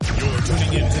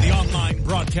Tuning into the online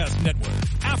broadcast network,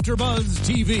 AfterBuzz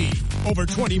TV. Over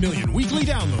 20 million weekly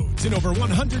downloads in over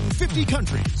 150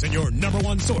 countries, and your number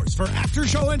one source for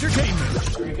after-show entertainment.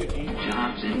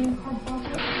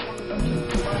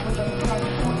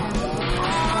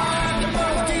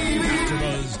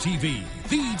 AfterBuzz TV,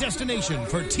 the destination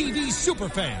for TV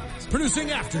superfans. Producing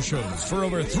aftershows for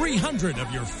over 300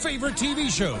 of your favorite TV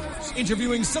shows.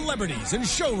 Interviewing celebrities and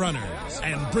showrunners.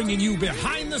 And bringing you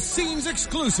behind-the-scenes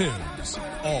exclusives.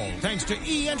 All thanks to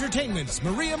E! Entertainment's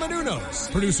Maria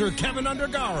Menounos, producer Kevin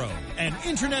Undergaro, and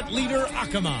internet leader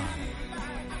Akamai.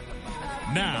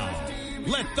 Now,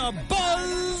 let the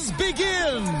buzz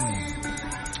begin!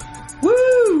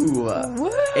 Woo!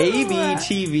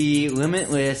 ABTV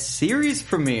Limitless series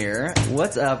premiere.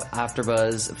 What's up,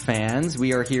 AfterBuzz fans?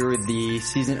 We are here with the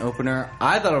season opener.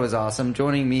 I thought it was awesome.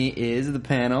 Joining me is the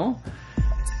panel.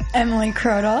 Emily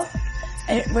Crodel.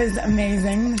 It was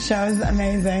amazing. The show's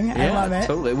amazing. Yeah, I love it.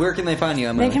 Totally. Where can they find you,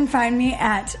 Emily? They can find me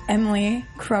at Emily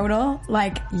Crodel,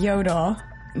 like Yodel.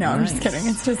 No, I'm just kidding.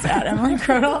 It's just at Emily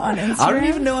Crodel on Instagram. I don't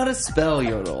even know how to spell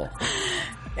Yodel.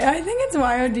 I think it's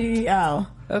Yodel.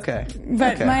 Okay.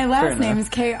 But okay. my last name is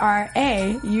Kraudel.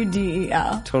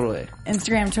 Totally.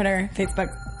 Instagram, Twitter,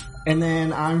 Facebook. And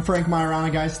then I'm Frank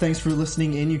Majorana, guys. Thanks for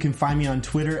listening in. You can find me on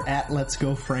Twitter at Let's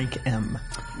Go Frank M.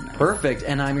 Perfect.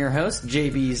 And I'm your host,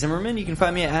 JB Zimmerman. You can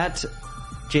find me at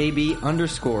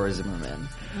JB_Zimmerman.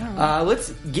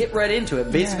 Let's get right into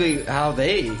it. Basically, how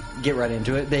they get right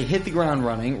into it. They hit the ground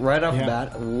running right off the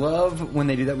bat. Love when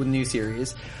they do that with new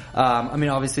series. I mean,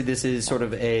 obviously, this is sort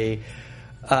of a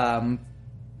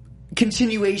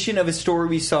continuation of a story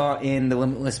we saw in the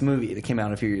Limitless movie that came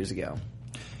out a few years ago.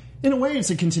 In a way, it's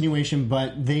a continuation,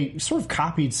 but they sort of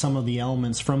copied some of the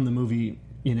elements from the movie,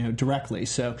 directly.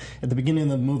 So at the beginning of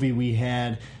the movie, we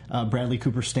had Bradley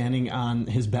Cooper standing on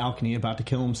his balcony about to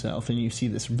kill himself, and you see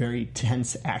this very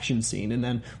tense action scene. And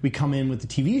then we come in with the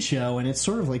TV show, and it's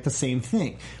sort of like the same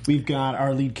thing. We've got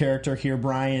our lead character here,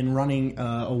 Brian, running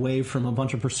away from a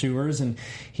bunch of pursuers, and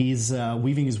he's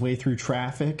weaving his way through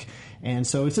traffic. And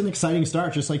so it's an exciting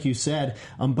start, just like you said.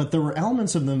 But there were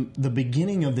elements of the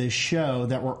beginning of this show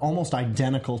that were almost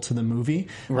identical to the movie.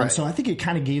 Right. So I think it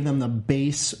kind of gave them the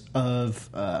base of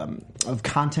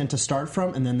content to start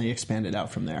from, and then they expanded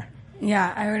out from there.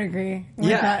 Yeah, I would agree with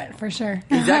that for sure.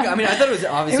 Exactly. I mean, I thought it was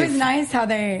obviously... It was nice how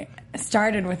they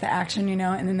started with the action,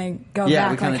 and then they go we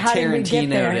back. kind Like, of how did we get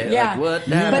there? it. Yeah. Like, what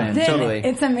happened? But then Totally.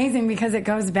 it's amazing because it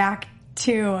goes back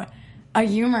to a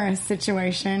humorous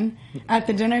situation at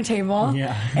the dinner table.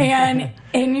 Yeah.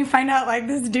 and you find out, like,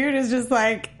 this dude is just,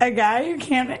 like, a guy who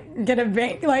can't get a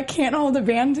band, like, can't hold a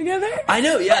band together. I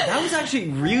know, yeah. That was actually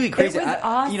really crazy. It was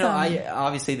awesome.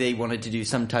 Obviously they wanted to do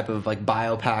some type of, like,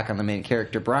 biopic on the main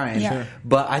character, Brian. Yeah. Sure.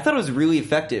 But I thought it was really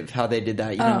effective how they did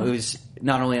that. It was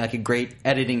not only, like, a great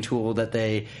editing tool that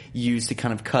they used to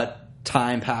kind of cut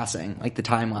time passing, like the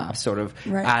time lapse, sort of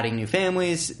adding new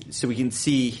families so we can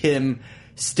see him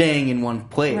staying in one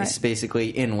place, basically,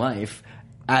 in life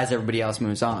as everybody else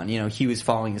moves on. He was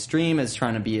following his dream as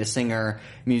trying to be a singer,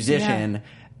 musician,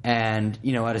 and,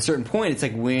 at a certain point, it's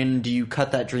like, when do you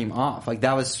cut that dream off? Like,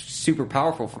 that was super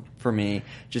powerful for me,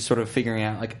 just sort of figuring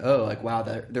out, like, wow,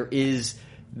 there is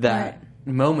that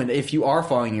moment. If you are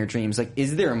following your dreams, like,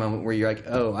 is there a moment where you're like,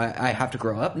 I have to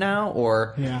grow up now?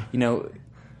 Or,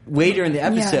 later in the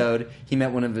episode, he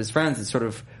met one of his friends that sort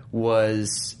of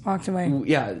walked away.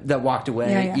 Yeah, that walked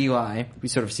away. Eli. We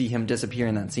sort of see him disappear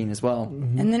in that scene as well.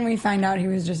 Mm-hmm. And then we find out he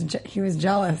was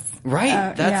jealous.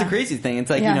 Right. That's the crazy thing. It's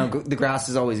like, the grass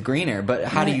is always greener, but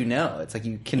how do you know? It's like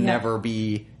you can never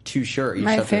be too sure. You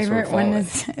My favorite one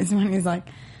is when he's like,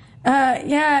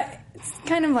 it's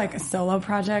kind of like a solo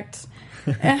project.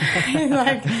 He's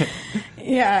like,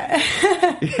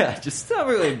 just not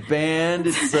really a band.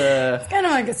 It's kind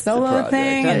of like a solo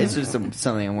thing. It's just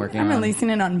something I'm working on. I'm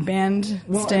releasing it on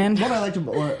Bandstand. What I liked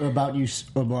about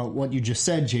what you just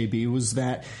said, JB, was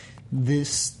that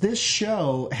this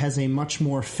show has a much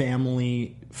more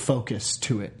family focus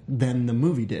to it than the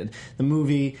movie did. The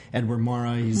movie, Edward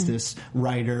Morra, he's this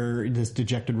writer, this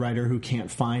dejected writer who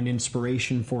can't find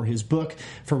inspiration for his book,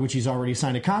 for which he's already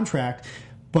signed a contract.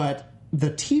 But the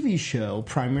TV show,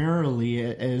 primarily,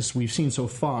 as we've seen so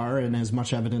far, and as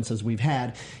much evidence as we've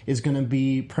had, is going to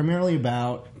be primarily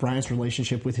about Brian's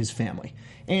relationship with his family.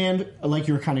 And like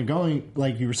you were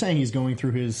saying, he's going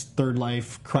through his third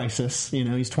life crisis.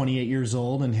 He's 28 years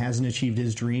old and hasn't achieved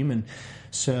his dream. And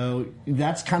so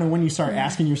that's kind of when you start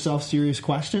asking yourself serious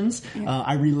questions.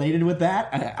 I related with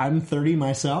that. I'm 30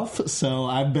 myself, so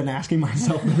I've been asking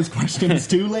myself those questions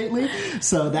too lately.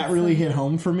 So that really hit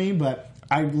home for me. But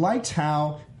I liked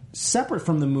how separate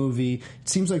from the movie, it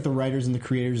seems like the writers and the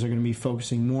creators are going to be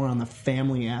focusing more on the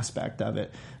family aspect of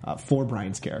it for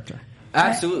Brian's character.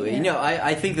 Absolutely. Yeah.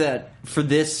 I think that for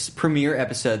this premiere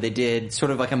episode, they did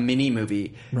sort of like a mini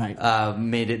movie. Right.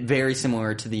 Made it very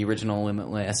similar to the original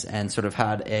Limitless and sort of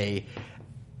had a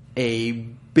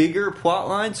bigger plot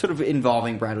line sort of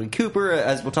involving Bradley Cooper,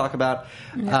 as we'll talk about.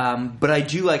 Yeah. But I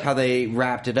do like how they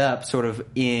wrapped it up sort of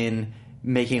in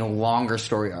making a longer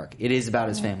story arc. It is about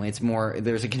his family. It's more,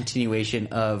 there's a continuation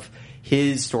of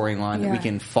his storyline that we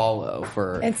can follow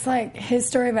for... It's like his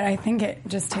story, but I think it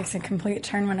just takes a complete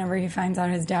turn whenever he finds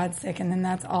out his dad's sick, and then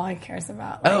that's all he cares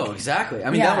about. Like, oh, exactly. I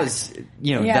mean, that was,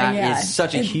 that is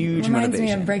such a huge motivation. It reminds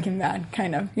me of Breaking Bad,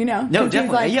 kind of, No, definitely.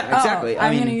 Like, exactly.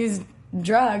 I'm going to use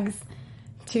drugs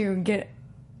to get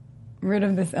rid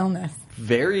of this illness.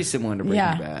 Very similar to Breaking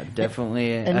Bad.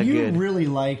 Definitely and you really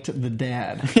liked the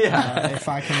dad. Yeah. If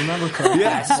I can remember correctly.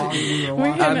 Yes. I'm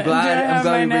glad you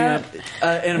bring up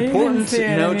an important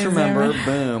note to remember.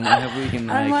 Boom. I hope we can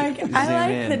I like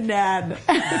the dad.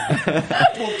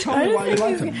 Well, tell me why you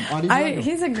like him.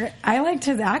 I liked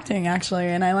his acting, actually,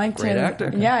 and I liked Great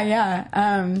actor.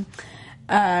 Yeah.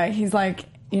 He's like,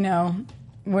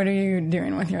 what are you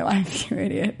doing with your life, you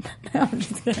idiot? No, I'm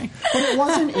just kidding. But it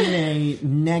wasn't in a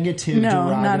negative,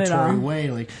 derogatory way,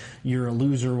 like, you're a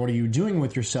loser, what are you doing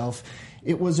with yourself?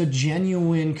 It was a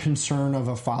genuine concern of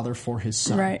a father for his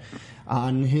son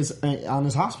on his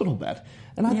hospital bed.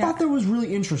 And I thought that was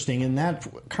really interesting, and that,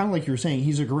 kind of like you were saying,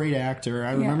 he's a great actor.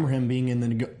 I remember him being in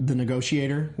The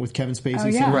Negotiator with Kevin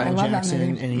Spacey, Samuel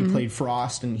Jackson, and he played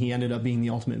Frost, and he ended up being the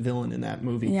ultimate villain in that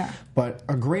movie. Yeah. But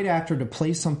a great actor to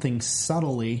play something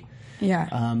subtly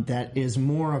that is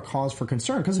more a cause for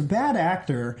concern. Because a bad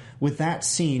actor with that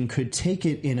scene could take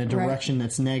it in a direction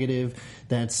that's negative,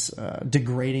 that's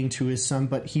degrading to his son,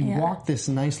 but he walked this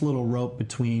nice little rope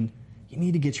between... You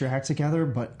need to get your act together,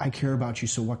 but I care about you,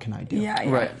 so what can I do? Yeah.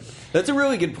 Right. That's a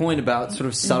really good point about sort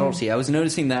of subtlety. I was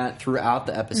noticing that throughout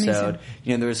the episode.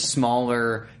 There's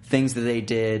smaller things that they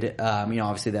did.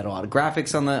 Obviously they had a lot of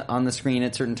graphics on the screen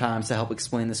at certain times to help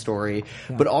explain the story.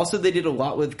 Yeah. But also they did a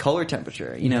lot with color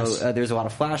temperature. There's a lot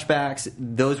of flashbacks.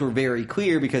 Those were very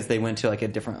clear because they went to like a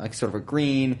different, like sort of a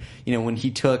green. When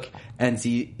he took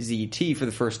NZT for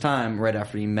the first time right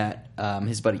after he met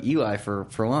his buddy Eli for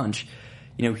lunch.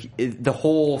 The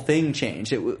whole thing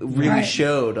changed. It really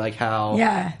showed like how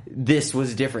this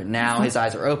was different. Now his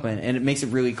eyes are open, and it makes it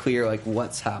really clear like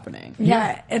what's happening.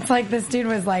 Yeah, it's like this dude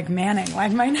was like Manning,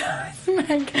 like my nose,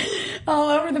 like all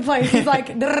over the place. He's like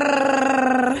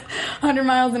 100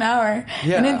 miles an hour,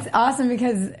 and it's awesome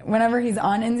because whenever he's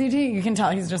on NZT, you can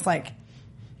tell he's just like.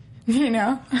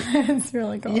 It's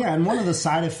really cool. Yeah, and one of the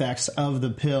side effects of the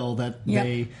pill that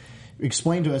they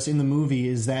explained to us in the movie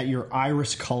is that your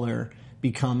iris color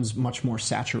becomes much more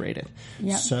saturated.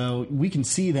 Yep. So we can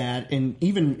see that, and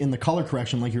even in the color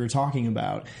correction like you were talking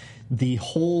about, the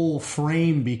whole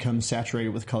frame becomes saturated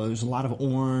with color. There's a lot of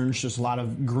orange, there's a lot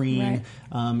of green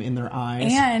in their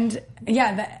eyes. And,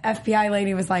 the FBI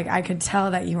lady was like, I could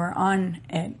tell that you were on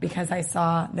it because I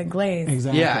saw the glaze.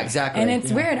 Exactly. Yeah, exactly. And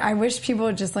it's weird. I wish people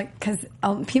would just because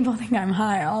people think I'm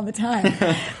high all the time.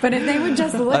 But if they would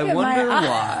just look at my eyes. I wonder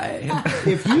why.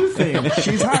 If you think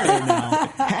she's high right now,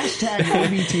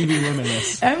 #ABTV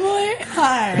Limitless. Emily,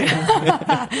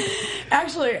 hi.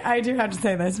 Actually, I do have to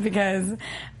say this because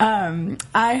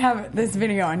I have this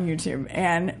video on YouTube,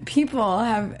 and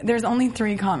there's only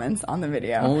 3 comments on the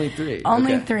video. Only 3?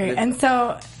 Only 3. And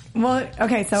so,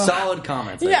 solid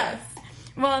comments. Yes.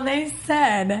 Well, they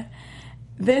said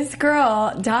this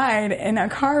girl died in a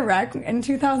car wreck in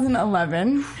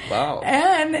 2011. Wow.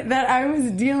 And that I was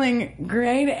dealing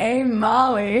grade A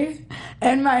Molly,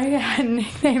 and my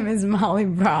nickname is Molly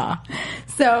Bra.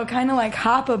 So, kind of like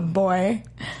Hoppa Boy.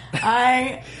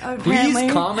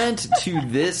 Please comment to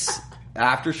this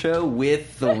after show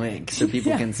with the link so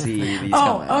people can see these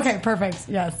comments. Oh, okay, perfect.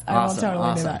 Yes, I will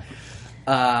totally do that.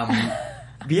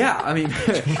 I mean,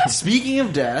 speaking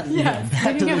of death,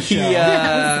 back to the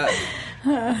show.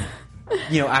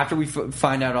 After we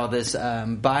find out all this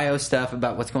bio stuff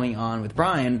about what's going on with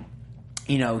Brian,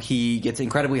 he gets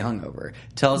incredibly hungover.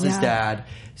 Tells his dad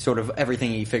sort of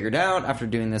everything he figured out after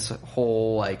doing this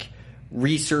whole like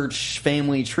research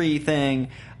family tree thing.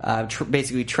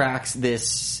 Basically tracks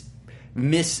this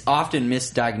often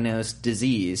misdiagnosed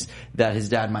disease that his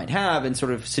dad might have, and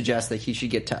sort of suggests that he should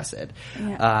get tested.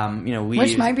 Yeah.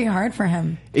 Which might be hard for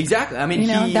him. Exactly. I mean,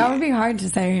 that would be hard to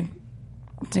say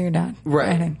to your dad. Right.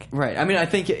 I think. Right. I mean, I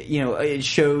think it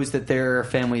shows that their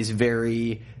family's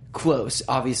very close.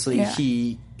 Obviously,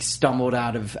 he stumbled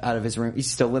out of his room. He's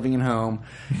still living at home.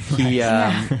 He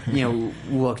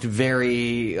looked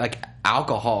very like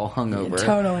alcohol hungover.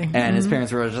 Totally. And his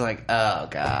parents were just like, oh,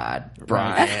 God,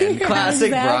 Brian. Classic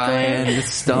Brian,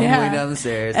 just stumbling down the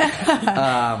stairs.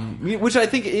 Which I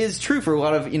think is true for a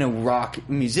lot of, rock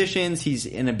musicians. He's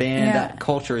in a band. That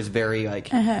culture is very,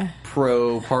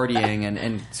 pro partying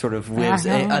and sort of lives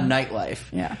a nightlife.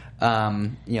 Yeah.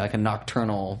 Like a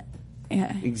nocturnal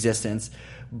existence.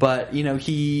 But,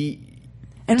 he...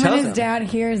 And when his dad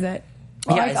hears it,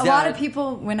 a lot of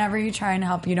people, whenever you try and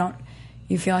help,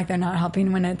 you feel like they're not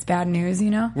helping when it's bad news,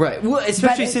 Right. Well,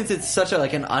 especially since it's such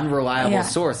an unreliable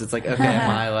source. It's like, okay,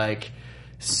 my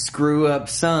screw up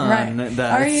son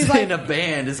that's in a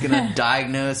band is going to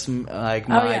diagnose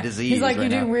my disease. He's like, right you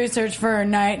now. do research for a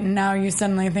night and now you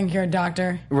suddenly think you're a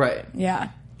doctor. Right.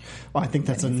 Yeah. Well, I think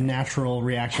that's a natural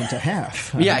reaction to have.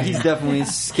 He's definitely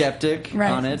skeptic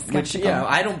on it, which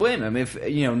I don't blame him. If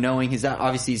knowing he's not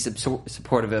obviously he's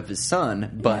supportive of his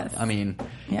son, but I mean,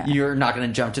 you're not going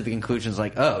to jump to the conclusions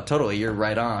like, oh, totally, you're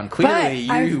right on. Clearly,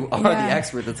 you are the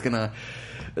expert that's going to.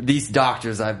 These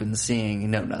doctors I've been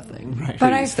seeing know nothing. Right.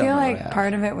 But I feel like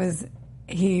part of it was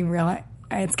he realized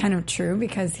it's kind of true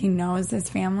because he knows his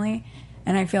family,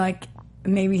 and I feel like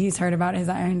maybe he's heard about his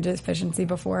iron deficiency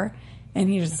before. And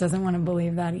he just doesn't want to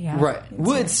believe that he has. Right.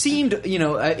 Well, it seemed,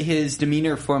 his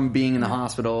demeanor from being in the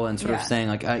hospital and sort of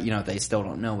saying, they still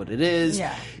don't know what it is.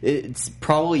 Yeah. It's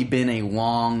probably been a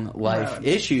long life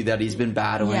issue that he's been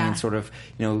battling and sort of,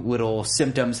 little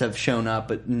symptoms have shown up,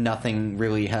 but nothing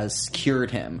really has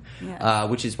cured him,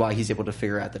 which is why he's able to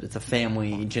figure out that it's a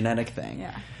family genetic thing.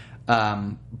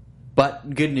 Yeah.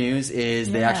 But good news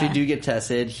is they actually do get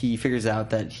tested. He figures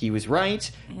out that he was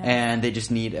right, and they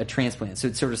just need a transplant. So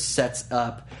it sort of sets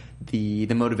up the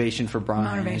motivation for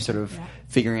Brian, sort of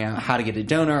figuring out how to get a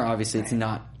donor. Obviously, it's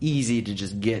not easy to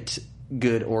just get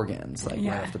good organs right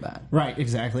off the bat. Right,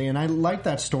 exactly. And I like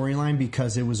that storyline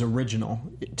because it was original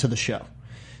to the show.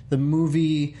 The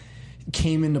movie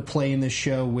came into play in this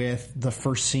show with the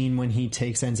first scene when he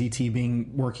takes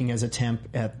NZT working as a temp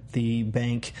at the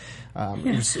bank.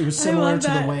 It was similar to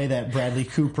the way that Bradley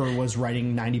Cooper was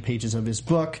writing 90 pages of his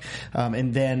book.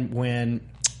 And then when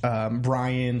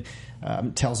Brian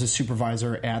tells his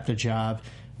supervisor at the job,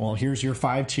 well, here's your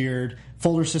 5-tiered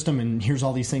folder system and here's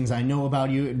all these things I know about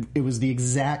you. It was the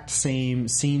exact same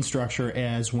scene structure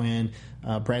as when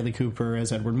Bradley Cooper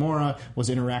as Edward Morra was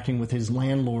interacting with his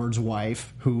landlord's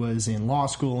wife who was in law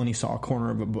school, and he saw a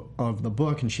corner of the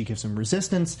book and she gives him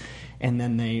resistance, and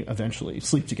then they eventually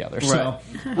sleep together. Right. So,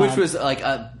 which was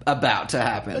about to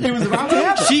happen. It was about to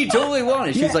happen. She totally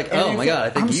wanted. She was like, "Oh my god, I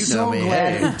think you know me." I'm so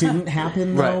glad it didn't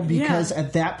happen though, because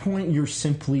at that point you're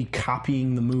simply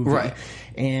copying the movie. Right.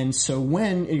 And so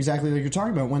when, exactly like you're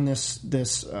talking about, when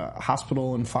this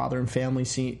hospital and father and family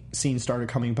scene started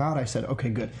coming about, I said, okay,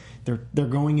 good. They're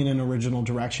going in an original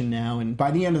direction now. And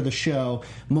by the end of the show,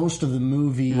 most of the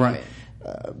movie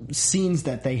scenes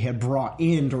that they had brought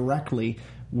in directly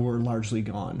were largely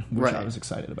gone, which I was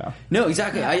excited about. No,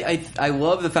 exactly. I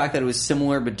love the fact that it was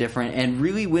similar but different, and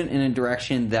really went in a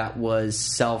direction that was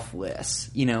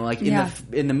selfless. In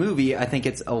the movie, I think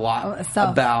it's a lot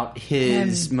about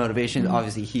his motivation. Mm-hmm.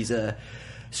 Obviously, he's a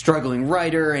struggling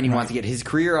writer, and he wants to get his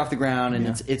career off the ground,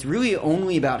 and it's really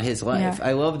only about his life. Yeah.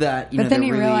 I love that. But then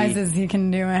he realizes he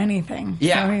can do anything.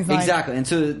 Yeah, so he's exactly. And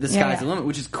so the sky's the limit,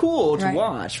 which is cool to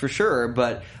watch for sure.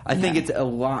 But I think it's a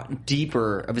lot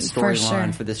deeper of a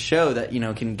storyline for this show that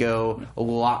can go a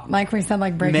lot, like we said,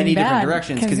 like Breaking many Bad, different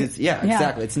directions. Because it's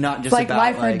exactly. It's not just like about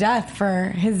life or death for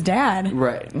his dad,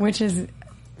 right? Which is.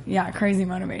 Yeah, crazy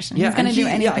motivation. He's going to do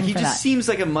anything for that. He just seems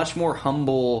like a much more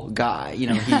humble guy.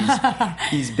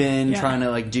 He's been trying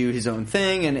to do his own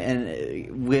thing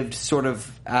and lived sort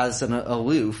of as an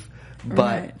aloof,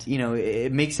 but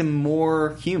it makes him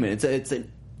more human. It's a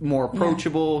more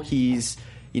approachable. He's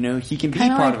he can be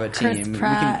part of a team. Chris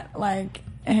Pratt,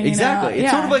 exactly.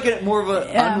 It's sort of like more of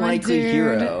an unlikely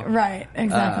hero, right?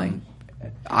 Exactly.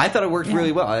 I thought it worked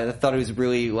really well. I thought it was a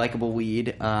really likable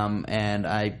lead, and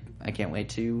I can't wait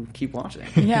to keep watching.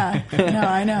 Yeah. No,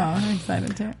 I know. I'm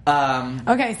excited too.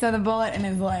 Okay, so the bullet in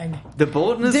his leg. The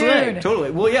bullet in his leg.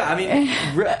 Totally. Well, yeah, I mean,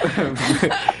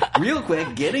 real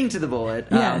quick, getting to the bullet,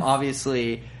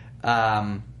 obviously,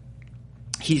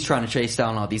 he's trying to chase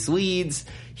down all these leads.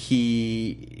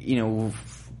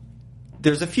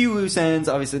 There's a few loose ends.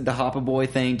 Obviously, the Hoppa Boy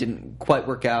thing didn't quite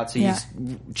work out, so he's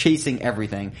chasing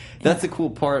everything. That's the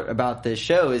cool part about this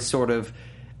show is sort of,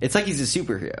 it's like he's a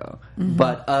superhero,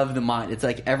 but of the mind. It's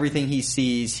like everything he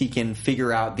sees, he can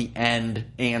figure out the end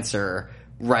answer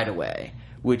right away,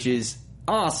 which is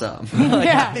awesome.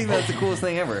 I think that's the coolest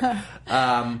thing ever.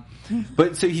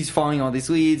 But so he's following all these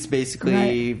leads,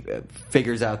 basically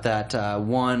figures out that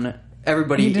one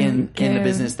everybody in the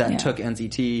business that took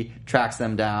NZT tracks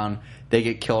them down. They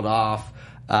get killed off.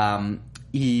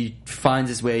 He finds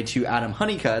his way to Adam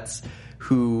Honeycutt's,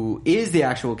 who is the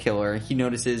actual killer. He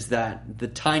notices that the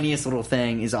tiniest little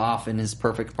thing is off in his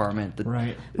perfect apartment.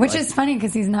 Which is funny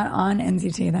because he's not on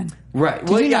NZT then. Right.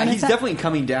 Well, yeah, he's definitely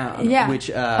coming down. Yeah. Which,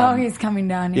 he's coming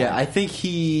down. Yeah. I think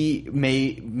he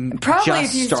may probably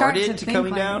just started to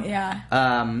coming down.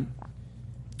 Yeah.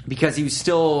 Because he was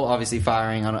still obviously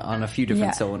firing on a few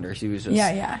different cylinders. He was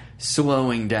just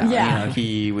slowing down. Yeah.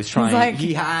 He was trying.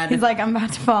 He's like, I'm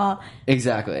about to fall.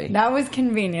 Exactly. That was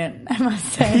convenient, I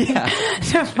must say,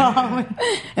 to fall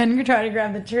and try to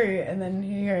grab the tree, and then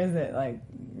he hears it like.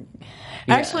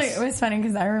 Yes. Actually, it was funny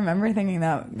because I remember thinking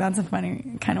that's a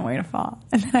funny kind of way to fall,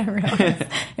 and then I realized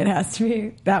it has to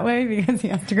be that way because he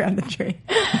has to grab the tree.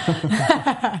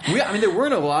 I mean, there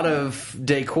weren't a lot of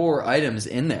decor items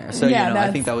in there, so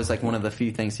I think that was like one of the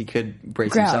few things he could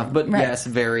brace himself. But yes,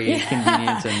 very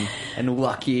convenient and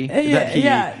lucky that he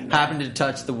happened to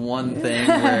touch the one thing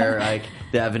where like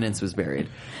the evidence was buried.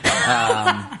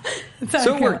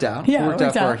 So it worked out. Yeah, it worked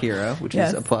out for our hero, which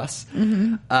is a plus.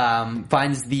 Mm-hmm.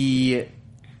 Finds the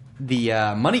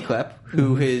money clip,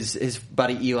 who his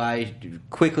buddy Eli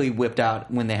quickly whipped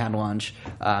out when they had lunch,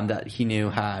 that he knew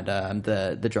had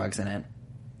the drugs in it.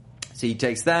 So he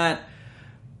takes that.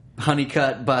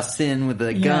 Honeycutt busts in with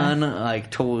a gun, like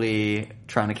totally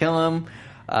trying to kill him.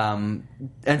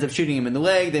 Ends up shooting him in the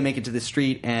leg. They make it to the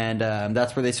street, and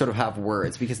that's where they sort of have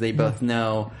words because they both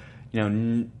know,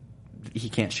 he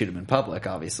can't shoot him in public,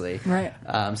 obviously. Right.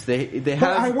 So they have.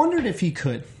 But I wondered if he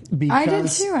could. Because I did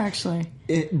too, actually.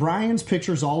 Brian's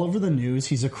picture's all over the news.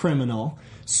 He's a criminal.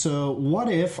 So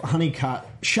what if Honeycutt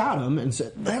shot him and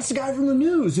said, "That's the guy from the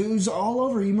news who's all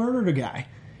over. He murdered a guy."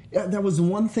 That was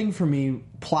one thing for me,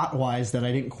 plot-wise, that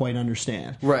I didn't quite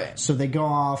understand. Right. So they go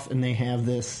off and they have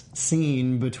this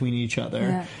scene between each other.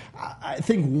 Yeah. I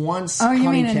think once. Oh, you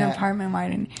mean in an apartment? Why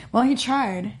didn't? Well, he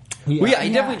tried. Yeah. Well,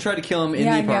 he definitely tried to kill him in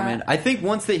the apartment. I think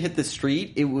once they hit the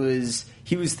street, he was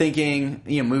thinking,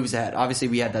 moves ahead. Obviously,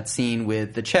 we had that scene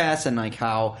with the chess and like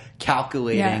how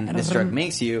calculating this drug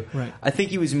makes you. Right. I think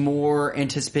he was more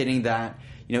anticipating that,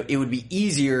 it would be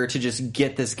easier to just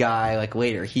get this guy like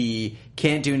later. He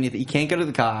can't do anything. He can't go to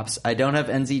the cops. I don't have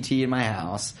NZT in my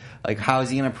house. Like, how is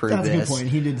he going to prove this? That's a good point.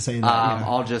 He did say that.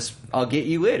 I'll get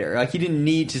you later. Like, he didn't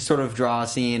need to sort of draw a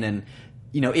scene, and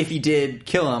if he did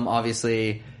kill him,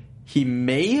 obviously he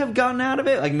may have gotten out of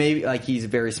it. Like, maybe, like, he's a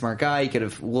very smart guy. He could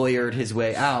have lawyered his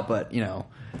way out, but,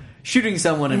 shooting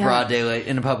someone in broad daylight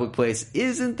in a public place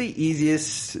isn't the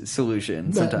easiest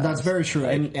solution sometimes. That's very true.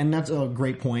 And that's a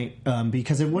great point,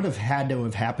 because it would have had to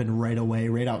have happened right away,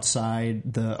 right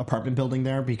outside the apartment building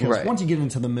there, because once you get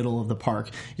into the middle of the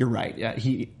park, you're right.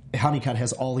 Honeycutt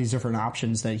has all these different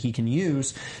options that he can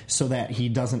use so that he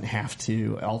doesn't have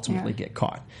to ultimately get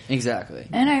caught. Exactly.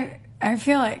 And I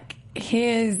feel like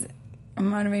his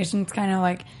motivation's kind of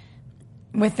like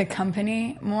with the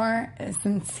company more,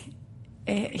 since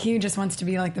he just wants to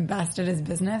be like the best at his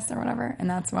business or whatever, and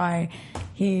that's why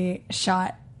he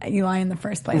shot Eli in the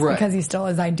first place, because he stole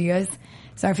his ideas.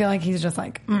 So I feel like he's just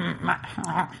like, wait,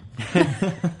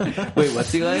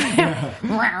 what's Eli?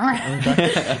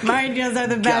 My ideas are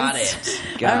the best.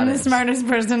 I'm the smartest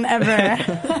person ever.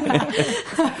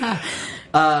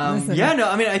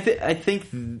 I think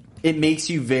it makes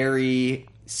you very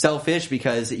selfish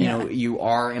because you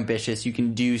are ambitious. You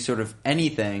can do sort of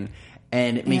anything.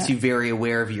 And it makes you very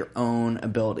aware of your own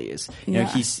abilities.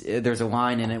 There's a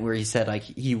line in it where he said, like,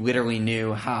 he literally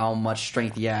knew how much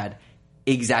strength he had,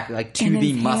 exactly, like, to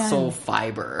the muscle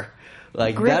fiber.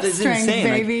 Like, grip that is strength, insane.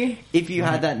 baby. Like, if you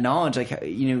had that knowledge, like,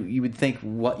 you would think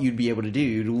what you'd be able to do.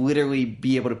 You'd literally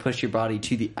be able to push your body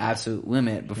to the absolute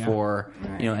limit before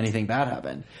anything bad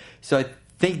happened. So I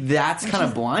think that's kind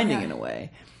of blinding in a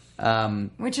way.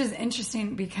 Which is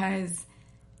interesting because,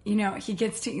 he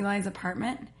gets to Eli's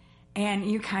apartment.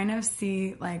 And you kind of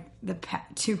see, like, the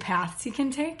two paths he can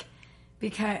take,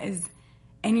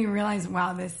 and you realize,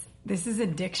 wow, this is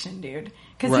addiction, dude.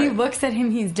 Because he looks at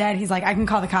him, he's dead. He's like, I can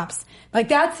call the cops. Like,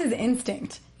 that's his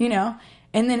instinct, And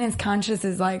then his conscience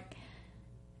is like,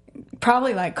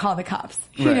 probably like, call the cops,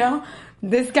 you know?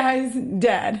 This guy's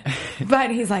dead.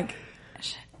 But he's like,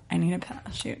 shit, I need a pill.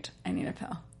 Shoot, I need a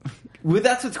pill. Well,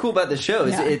 that's what's cool about the show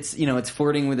is it's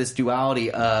flirting with this duality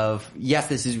of, yes,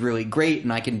 this is really great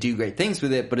and I can do great things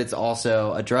with it, but it's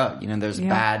also a drug. There's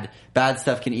bad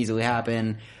stuff can easily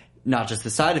happen. not just the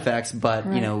side effects, but,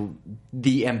 right. you know,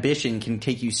 the ambition can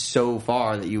take you so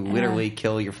far that you literally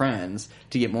kill your friends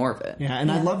to get more of it. Yeah,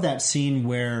 and I love that scene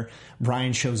where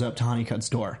Brian shows up to Honeycutt's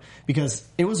door, because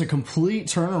it was a complete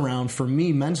turnaround for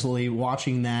me mentally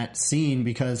watching that scene,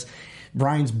 because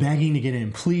Brian's begging to get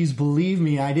in. Please believe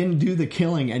me, I didn't do the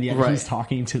killing, and yet he's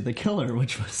talking to the killer,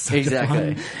 which was such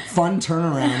a fun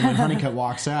turnaround when Honeycutt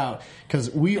walks out,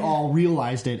 because we all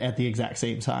realized it at the exact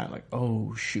same time. Like,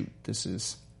 oh shoot, this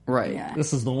is... Right. Yeah.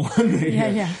 This is the one right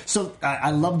here. So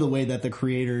I love the way that the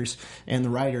creators and the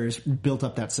writers built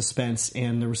up that suspense,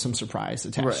 and there was some surprise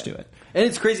attached to it. And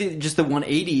it's crazy just the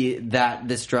 180 that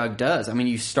this drug does. I mean,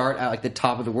 you start at like the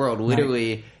top of the world,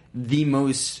 literally the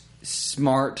most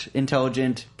smart,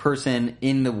 intelligent person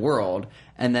in the world.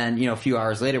 And then, you know, a few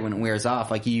hours later when it wears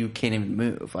off, like, you can't even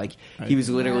move. Like, he was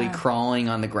literally crawling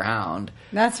on the ground.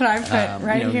 That's what I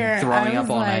put here. Throwing up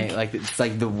all night. Like, it's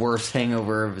like the worst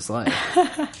hangover of his life.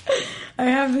 I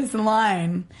have this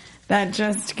line that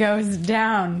just goes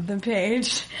down the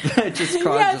page. It just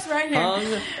crosses right here.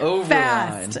 hung over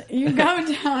fast. line. You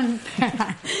go down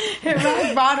fast. Hit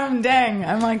rock bottom, dang.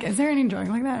 I'm like, is there any drug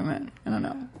like that? I don't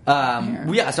know.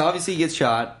 So obviously he gets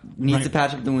shot, needs to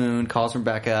patch up the wound, calls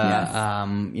Rebecca,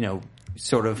 you know,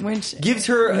 sort of gives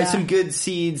her some good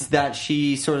seeds that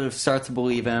she sort of starts to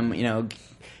believe him. You know,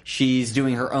 she's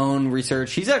doing her own research.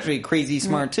 She's actually crazy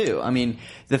smart too. I mean,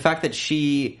 the fact that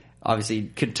she obviously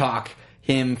could talk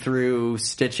him through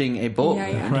stitching a bullet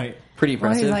wound. Right. Pretty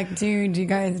impressive. Well, he's like, dude, you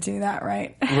guys do that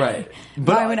right. Right.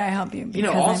 But why would I help you? You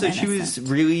know, also she was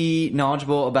really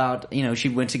knowledgeable about, you know, she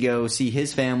went to go see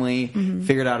his family,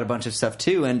 figured out a bunch of stuff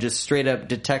too, and just straight up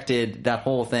detected that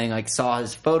whole thing, like saw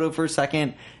his photo for a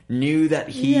second, knew that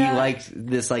he liked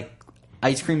this like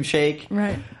ice cream shake.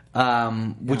 Right.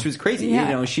 Which was crazy. You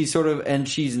know, she's sort of, and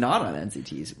she's not on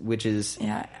NCTs, which is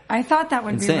I thought that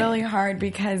would insane. be really hard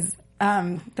because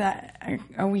that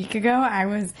a week ago I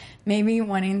was maybe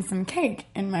wanting some cake,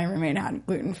 and my roommate had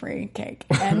gluten-free cake,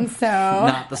 and so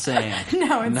not the same.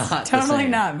 No, it's not totally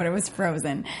not. But it was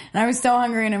frozen, and I was so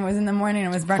hungry, and it was in the morning. It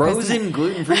was breakfast. Frozen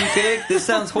gluten-free cake. This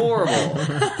sounds horrible.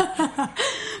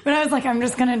 But I was like, I'm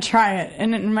just gonna try it,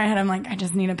 and in my head, I'm like, I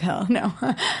just need a pill. No,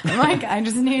 I'm like, I'm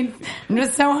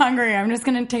just so hungry. I'm just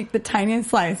gonna take the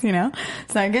tiniest slice, you know.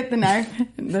 So I get the knife,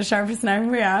 the sharpest knife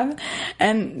we have,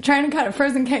 and trying to cut a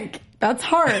frozen cake. That's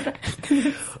hard.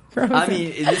 I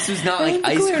mean, this was not like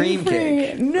ice cream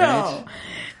cake. No. Right?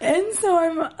 And so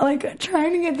I'm like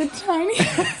trying to get the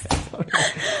tiniest.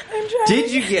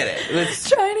 Did you get it?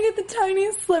 Trying to get the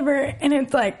tiniest sliver, and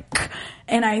it's like,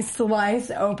 and I slice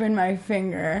open my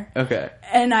finger. Okay.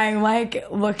 And I like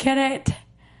look at it,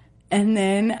 and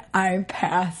then I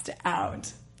passed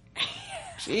out.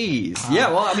 Jeez. Yeah,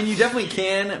 well, I mean, you definitely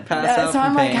can pass out. So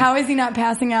I'm from like, pain. how is he not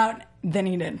passing out? Then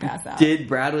he did pass out. Did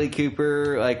Bradley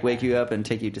Cooper like wake you up and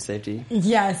take you to safety?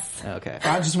 Yes. Okay.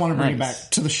 I just want to bring it back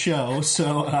to the show.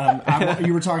 So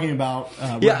you were talking about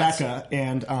Rebecca,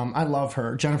 and I love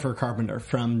her, Jennifer Carpenter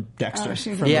from Dexter.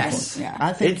 Yes. Yeah.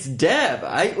 I think it's Deb.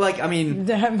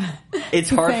 Deb. It's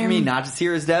hard for me not to see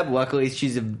her as Deb. Luckily,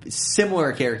 she's a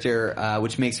similar character,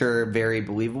 which makes her very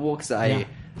believable because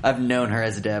I've known her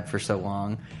as Deb for so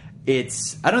long. I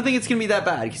don't think it's going to be that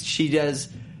bad because she does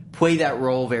play that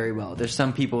role very well. There's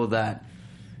some people that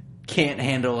can't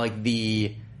handle like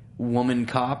the woman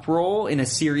cop role in a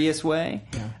serious way.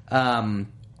 Yeah.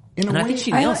 In a way, I think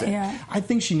she nails it. Yeah. I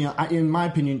think she nails. In my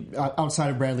opinion,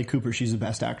 outside of Bradley Cooper, she's the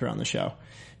best actor on the show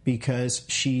because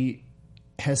she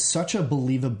has such a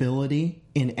believability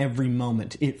in every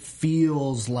moment. It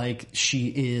feels like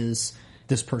she is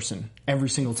this person every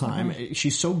single time. Mm-hmm.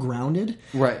 She's so grounded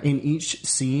in each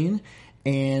scene.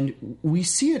 And we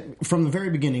see it from the very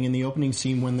beginning in the opening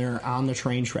scene when they're on the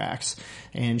train tracks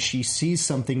and she sees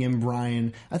something in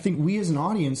Brian. I think we as an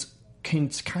audience can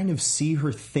kind of see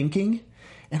her thinking.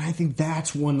 And I think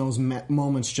that's when those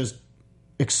moments just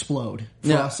explode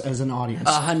for us as an audience.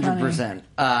 100%.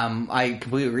 I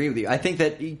completely agree with you. I think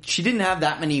that she didn't have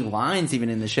that many lines even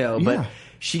in the show, but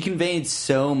she conveyed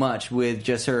so much with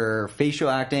just her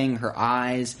facial acting, her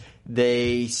eyes.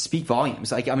 They speak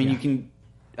volumes. Like, I mean, you can...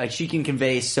 Like, she can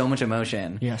convey so much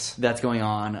emotion that's going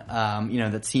on. You know,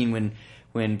 that scene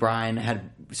when Brian had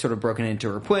sort of broken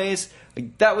into her place,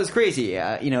 like, that was crazy.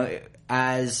 You know,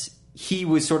 as he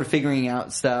was sort of figuring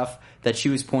out stuff that she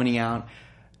was pointing out,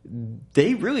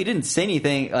 they really didn't say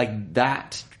anything like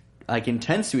that, like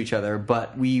intense to each other,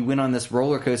 but we went on this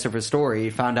roller coaster of a story,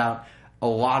 found out a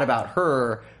lot about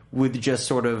her with just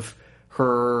sort of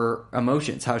her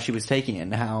emotions, how she was taking it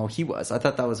and how he was. I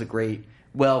thought that was a great,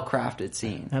 well-crafted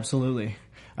scene. Absolutely.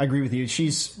 I agree with you.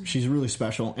 She's really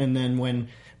special. And then when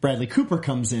Bradley Cooper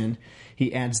comes in,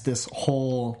 he adds this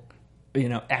whole,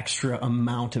 extra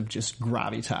amount of just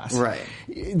gravitas. Right.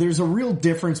 There's a real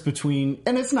difference between,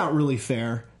 and it's not really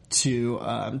fair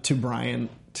to Brian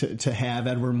to have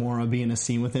Edward Morra be in a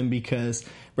scene with him because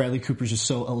Bradley Cooper's just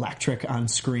so electric on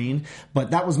screen.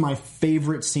 But that was my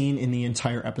favorite scene in the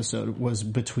entire episode, was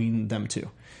between them two.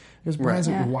 Because Brian's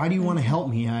like, why do you want to help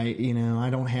me? I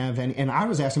don't have any. And I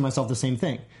was asking myself the same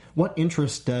thing. What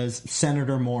interest does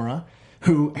Senator Morra,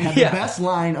 who had the best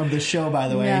line of the show, by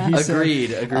the way. Yeah. He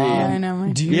Agreed. said, I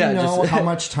know. do you know how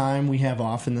much time we have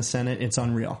off in the Senate? It's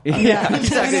unreal. Yeah,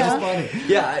 exactly. Funny.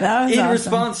 Yeah, in awesome.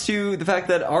 response to the fact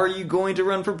that, are you going to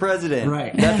run for president?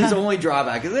 Right. That's his only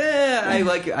drawback. Is,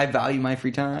 I value my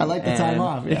free time. I like the time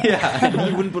off. Yeah.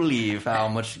 You wouldn't believe how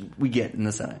much we get in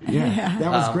the Senate. Yeah,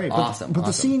 that was great. Awesome. But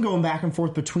the scene going back and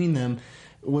forth between them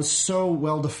was so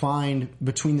well defined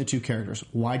between the two characters.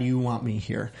 Why do you want me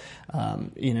here?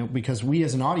 Because we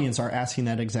as an audience are asking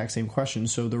that exact same question.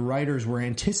 So the writers were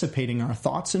anticipating our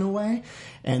thoughts in a way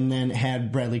and then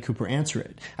had Bradley Cooper answer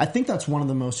it. I think that's one of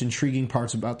the most intriguing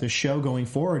parts about this show going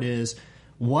forward is,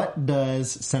 what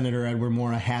does Senator Edward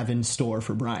Morra have in store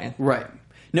for Brian? Right.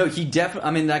 No, he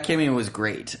definitely, that cameo was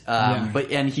great.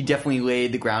 And he definitely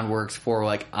laid the groundworks for,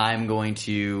 I'm going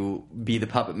to be the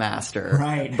puppet master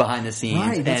behind the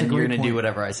scenes, and you're going to do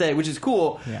whatever I say, which is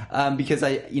cool. Yeah. Because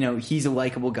he's a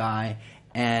likable guy,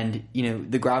 and,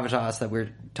 the gravitas that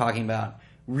we're talking about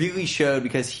really showed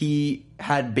because he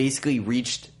had basically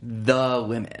reached the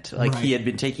limit. He had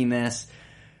been taking this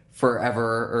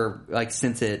forever, or,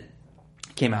 since it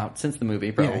came out, since the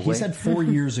movie, probably. Yeah, he said 4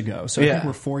 years ago, so I think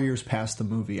we're 4 years past the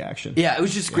movie action. Yeah, it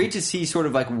was just great to see sort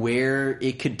of where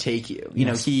it could take you.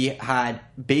 He had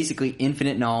basically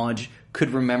infinite knowledge,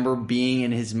 could remember being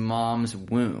in his mom's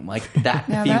womb, that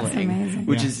feeling, that's amazing.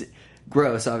 Which is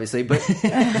gross, obviously, but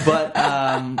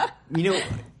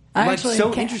Actually,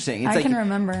 so interesting. It's I can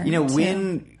remember.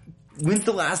 When's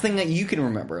the last thing that you can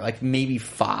remember? Maybe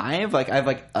 5? I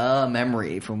have a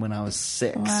memory from when I was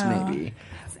 6, maybe.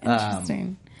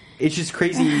 Interesting. It's just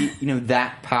crazy,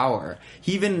 that power.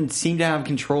 He even seemed to have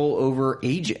control over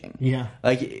aging. Yeah.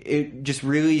 It just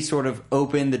really sort of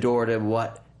opened the door to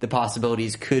what the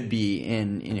possibilities could be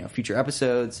in, future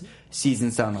episodes,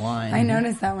 seasons down the line. I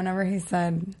noticed that whenever he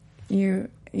said, I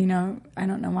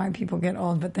don't know why people get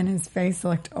old, but then his face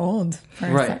looked old for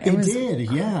a second. It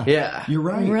did, yeah. Yeah. You're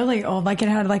right. Really old. It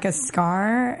had a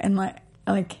scar and like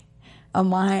a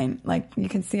line. You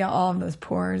could see all of those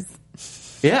pores.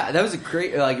 Yeah, that was a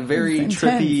great, very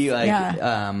trippy,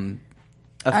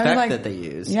 effect that they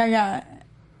used. Yeah.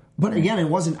 But again, it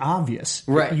wasn't obvious.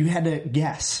 Right. You had to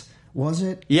guess. Was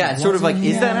it? Yeah, it's sort of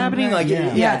is that happening? Right.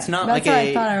 It's not That's what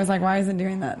I thought. I was like, why is it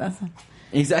doing that?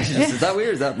 Exactly. Is that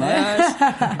weird? Is that my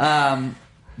eyes?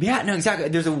 Yeah, no, exactly.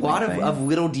 There's a lot of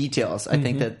little details, I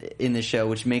think, that in this show,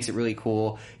 which makes it really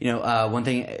cool. One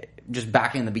thing, just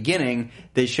back in the beginning,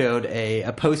 they showed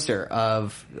a poster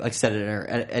of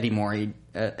Senator Eddie Morra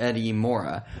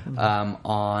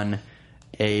on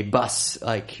a bus,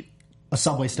 a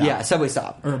subway stop. Yeah, a subway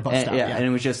stop. Or a bus stop, yeah. And it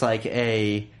was just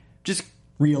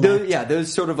real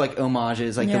those sort of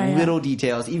homages, the little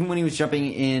details. Even when he was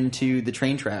jumping into the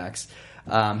train tracks,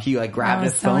 he grabbed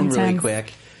a phone really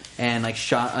quick and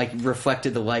shot,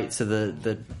 reflected the light so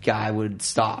the guy would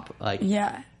stop.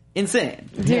 Insane.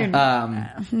 Dude.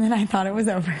 And then I thought it was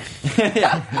over.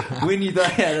 Yeah. When you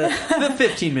thought the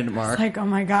 15-minute mark. It's oh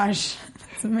my gosh,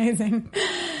 that's amazing.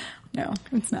 No,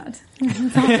 it's not. Well,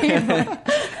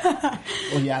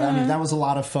 yeah, that was a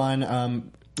lot of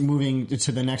fun. Moving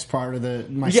to the next part of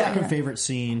my second favorite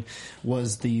scene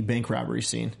was the bank robbery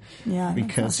scene. Yeah.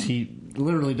 Because he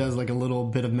literally does a little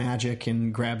bit of magic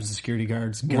and grabs the security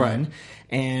guard's gun. Right.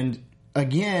 And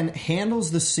again,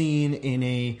 handles the scene in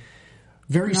a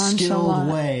very skilled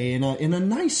way, in a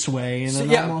nice way.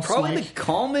 Probably the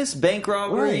calmest bank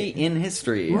robbery in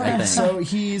history, I think. So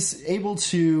he's able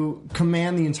to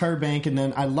command the entire bank, and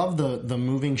then I love the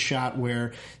moving shot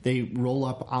where they roll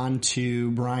up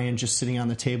onto Brian just sitting on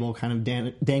the table, kind of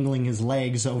dangling his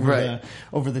legs over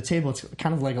the table. It's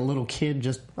kind of like a little kid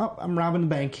just, I'm robbing the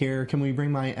bank here. Can we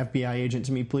bring my FBI agent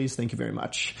to me, please? Thank you very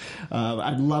much.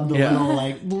 I love the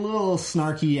little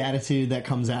snarky attitude that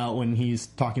comes out when he's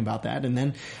talking about that. And then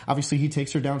obviously he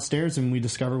takes her downstairs and we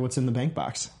discover what's in the bank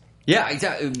box. Yeah,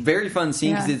 exactly. Very fun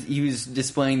scene because he was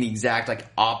displaying the exact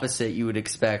opposite you would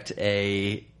expect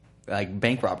a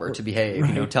bank robber to behave.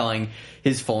 Right. Telling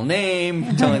his full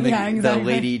name, telling the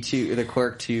lady the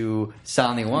clerk to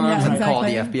sound the alarms and call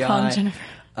the FBI.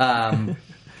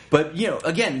 But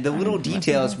again, the little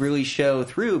details really show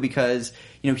through because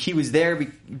he was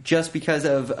there just because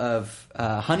of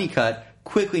Honeycutt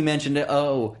quickly mentioned it.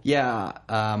 Oh, yeah,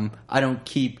 I don't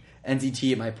keep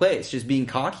NZT at my place, just being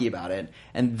cocky about it.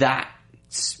 And that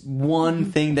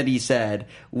one thing that he said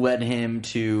led him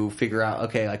to figure out,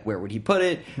 okay, like, where would he put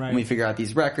it? Right. When we figure out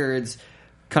these records,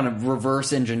 kind of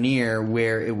reverse engineer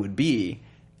where it would be.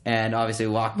 And obviously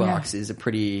Lockbox is a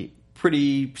pretty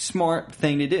smart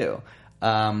thing to do.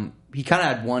 He kind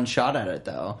of had one shot at it,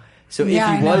 though. So if he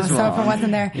was wrong, so if it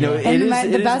wasn't there,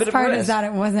 and the best part is that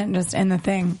it wasn't just in the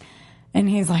thing. And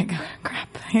he's like, oh,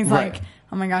 crap. He's like,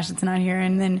 oh my gosh, it's not here.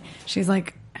 And then she's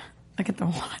like, look at the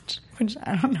watch, which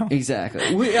I don't know. Exactly.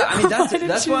 I mean,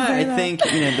 that's why I think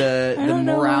the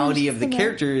morality of the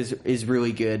characters is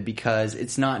really good, because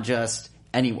it's not just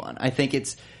anyone. I think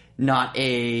it's not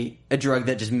a drug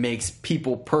that just makes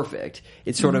people perfect.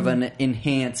 It's sort of an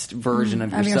enhanced version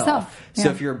of yourself. Yeah. So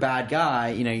if you're a bad guy,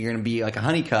 you're going to be like a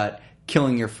honeycut,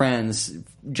 killing your friends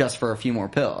just for a few more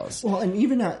pills. Well, and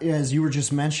even as you were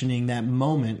just mentioning that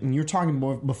moment, and you're talking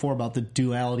before about the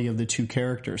duality of the two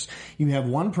characters, you have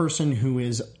one person who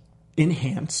is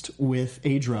enhanced with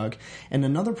a drug and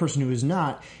another person who is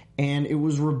not. And it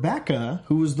was Rebecca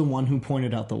who was the one who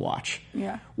pointed out the watch.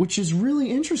 Yeah. Which is really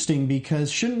interesting,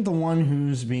 because shouldn't the one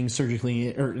who's being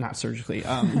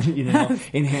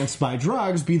enhanced by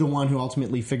drugs be the one who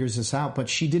ultimately figures this out? But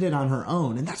she did it on her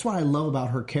own. And that's what I love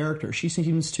about her character. She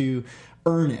seems to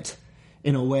earn it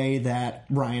in a way that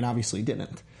Brian obviously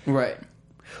didn't. Right.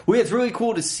 Well, it's really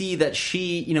cool to see that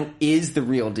she, is the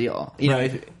real deal.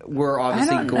 If we're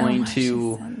obviously going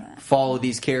to follow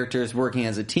these characters working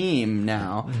as a team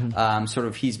now. Mm-hmm. Sort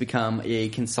of, he's become a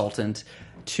consultant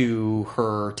to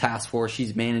her task force.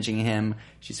 She's managing him.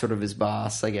 She's sort of his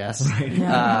boss, I guess. Right.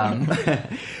 Yeah.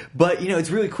 But, it's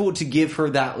really cool to give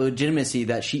her that legitimacy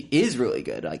that she is really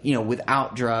good. Like,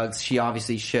 without drugs, she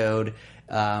obviously showed,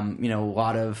 a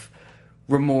lot of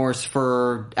remorse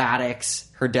for addicts.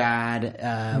 Her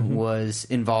dad was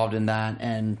involved in that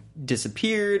and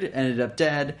disappeared, ended up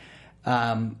dead.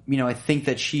 I think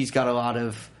that she's got a lot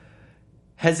of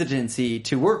hesitancy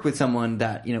to work with someone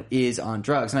that, is on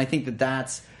drugs. And I think that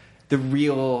that's the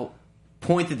real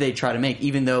point that they try to make.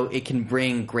 Even though it can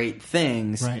bring great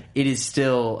things, it is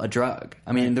still a drug.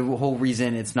 I mean, the whole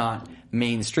reason it's not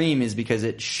mainstream is because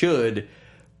it should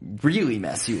really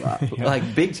mess you up,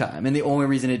 like big time. And the only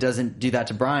reason it doesn't do that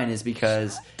to Brian is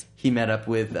because he met up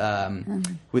with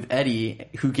Eddie,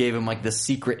 who gave him like the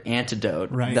secret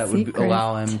antidote that would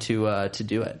allow him to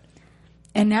do it.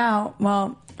 And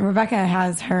now, Rebecca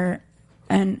has her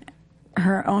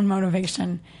own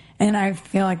motivation, and I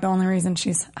feel like the only reason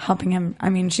she's helping him,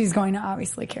 I mean, she's going to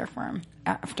obviously care for him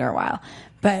after a while,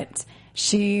 but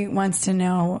she wants to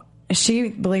know. She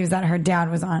believes that her dad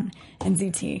was on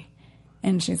NZT.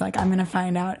 And she's like, I'm going to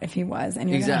find out if he was, and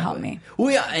you're going to help me.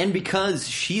 Well, yeah, and because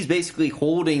she's basically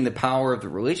holding the power of the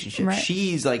relationship.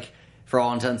 She's like, for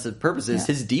all intents and purposes,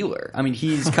 his dealer. I mean,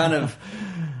 he's kind of,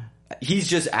 he's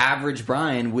just average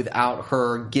Brian without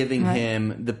her giving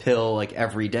him the pill like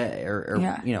every day,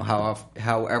 or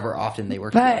however often they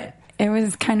work together. But it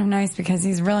was kind of nice because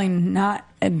he's really not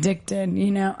addicted,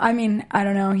 I mean, I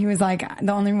don't know. He was like,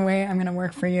 the only way I'm going to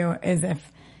work for you is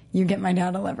if you get my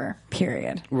dad a liver,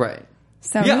 period. Right.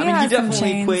 So he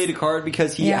definitely played a card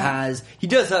because he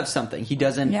does have something. He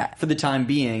doesn't, for the time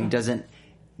being, doesn't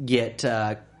get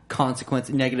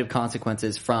negative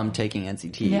consequences from taking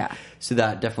NZT. Yeah. So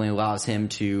that definitely allows him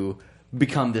to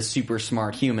become this super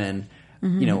smart human,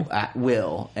 at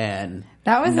will, and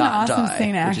that was not an awesome die,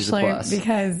 scene, actually,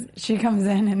 because she comes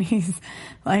in and he's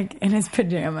like in his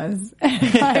pajamas.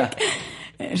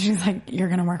 She's like, you're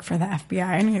going to work for the FBI.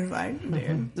 And he's like,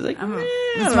 dude, he's like, I'm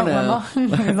He's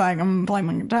like, I'm playing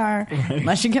my guitar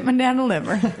unless you get my dad a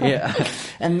liver. Yeah.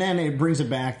 And then it brings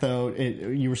it back, though.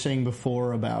 You were saying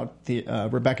before about the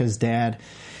Rebecca's dad.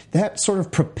 That sort of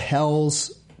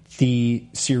propels the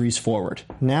series forward.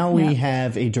 Now we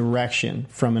have a direction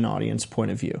from an audience point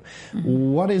of view.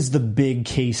 Mm-hmm. What is the big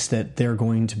case that they're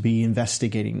going to be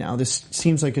investigating now? This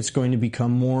seems like it's going to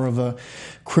become more of a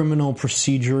criminal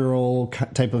procedural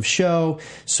type of show.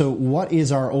 So what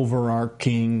is our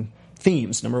overarching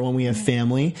themes? Number one, we have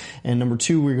family. And number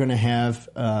two, we're going to have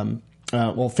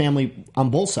family on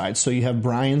both sides. So you have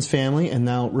Brian's family and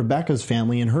now Rebecca's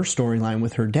family and her storyline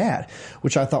with her dad,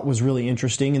 which I thought was really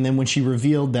interesting. And then when she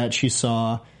revealed that she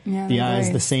saw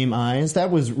the same eyes,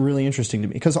 that was really interesting to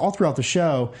me. Because all throughout the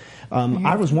show,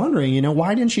 I was wondering,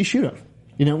 why didn't she shoot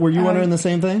him? Were you wondering the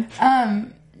same thing?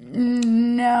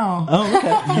 No. Oh,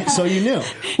 okay. So you knew.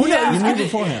 You knew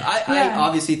beforehand. I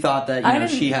obviously thought that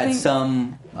she had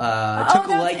some took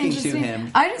a liking to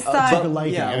him. I just thought,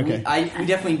 we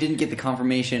definitely didn't get the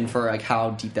confirmation for like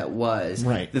how deep that was.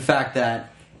 Right. The fact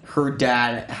that her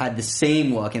dad had the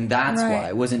same look, and that's why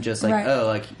it wasn't just like, oh,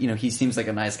 like, you know, he seems like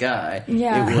a nice guy.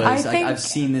 Yeah. It was like, I've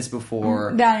seen this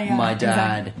before. My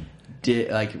dad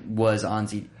was on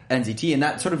NZT, and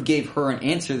that sort of gave her an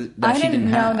answer that she didn't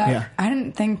have. I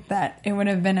didn't think that it would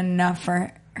have been enough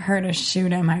for her to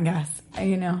shoot him, I guess.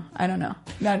 You know, I don't know.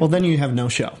 Well, then you have no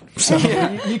show. So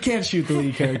you can't shoot the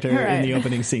lead character in the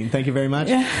opening scene. Thank you very much.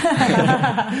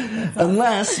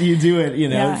 Unless you do it, you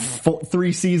know,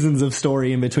 3 seasons of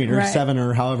story in between, or 7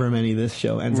 or however many this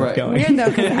show ends up going. Weird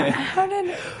though, 'cause how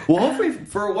did... Well, hopefully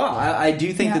for a while. I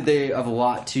do think that they have a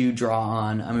lot to draw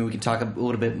on. I mean, we can talk a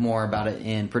little bit more about it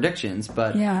in predictions,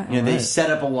 but you know, they set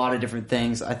up a lot of different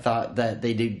things. I thought that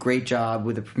they did a great job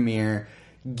with the premiere,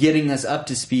 getting us up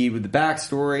to speed with the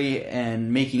backstory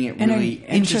and making it really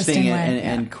interesting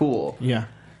and cool. Yeah.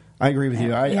 I agree with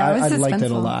you. I liked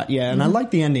it a lot. Yeah, and I liked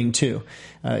the ending too.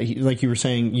 Like you were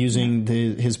saying, using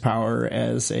his power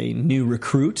as a new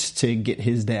recruit to get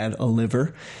his dad a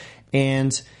liver.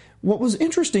 And what was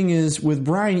interesting is with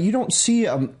Brian, you don't see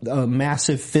a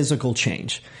massive physical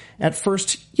change. At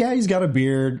first, he's got a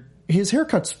beard. His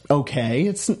haircut's okay.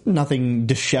 It's nothing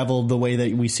disheveled the way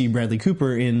that we see Bradley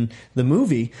Cooper in the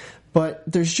movie, but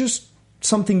there's just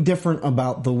something different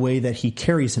about the way that he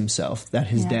carries himself that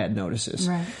his dad notices.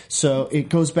 Right. So it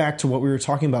goes back to what we were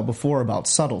talking about before about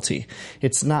subtlety.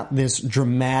 It's not this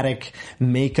dramatic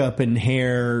makeup and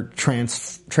hair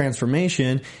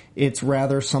transformation. It's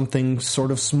rather something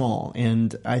sort of small.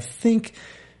 And I think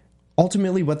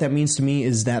ultimately what that means to me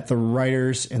is that the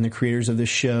writers and the creators of this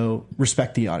show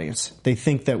respect the audience. They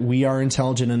think that we are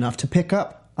intelligent enough to pick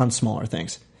up on smaller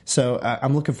things. So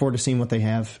I'm looking forward to seeing what they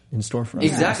have in store for us.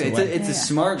 Exactly. It's a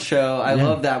smart show. I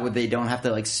love that where they don't have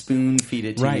to like spoon feed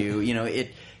it to you. You know,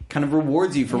 it kind of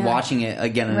rewards you for watching it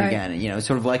again and again. You know,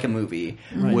 sort of like a movie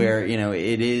where, you know,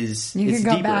 it is. You can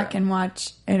go deeper. back and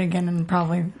watch it again and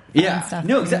probably stuff.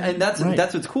 No, exactly. And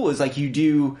that's what's cool is like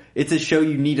it's a show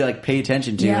you need to like pay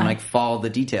attention to and like follow the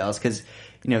details because,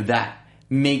 you know, that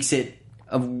makes it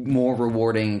a more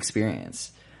rewarding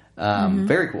experience.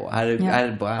 Very cool. I had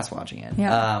a blast watching it.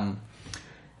 Yeah.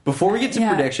 Before we get to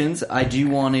predictions, I do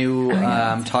want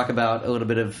to talk about a little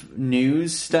bit of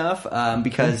news stuff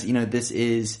because, you know, this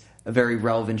is a very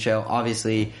relevant show.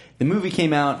 Obviously, the movie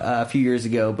came out a few years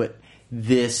ago, but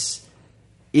this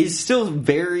is still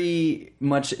very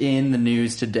much in the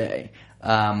news today.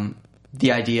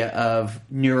 The idea of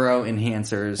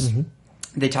neuroenhancers. Mm-hmm.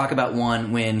 They talk about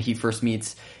one when he first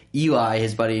meets Eli,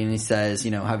 his buddy, and he says,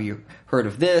 you know, have you heard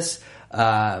of this?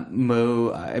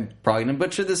 I'm probably going to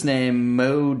butcher this name,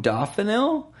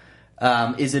 modafinil,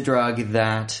 is a drug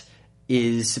that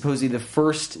is supposedly the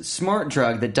first smart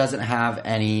drug that doesn't have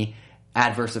any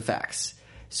adverse effects.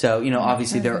 So, you know,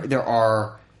 obviously there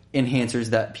are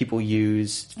enhancers that people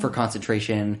use for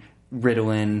concentration,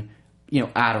 Ritalin, you know,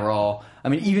 Adderall. I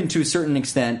mean, even to a certain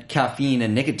extent, caffeine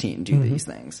and nicotine do these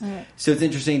things. Right. So it's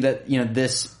interesting that, you know,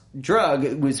 this drug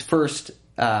was first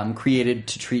created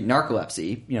to treat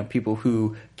narcolepsy, you know, people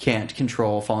who can't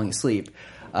control falling asleep.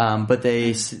 But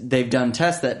they've done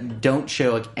tests that don't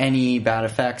show like any bad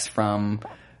effects from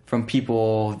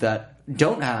people that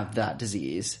don't have that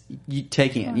disease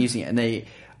taking it, using it, and they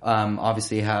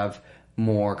obviously have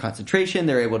more concentration.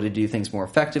 They're able to do things more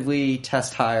effectively,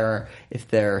 test higher if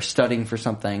they're studying for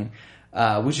something,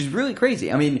 which is really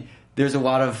crazy. I mean, there's a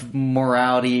lot of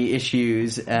morality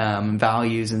issues,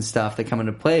 values and stuff that come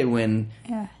into play when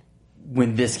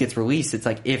this gets released. It's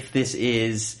like, if this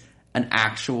is an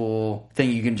actual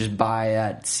thing you can just buy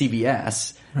at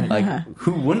CVS, like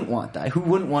who wouldn't want that? Who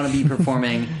wouldn't want to be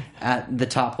performing at the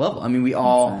top level? I mean, we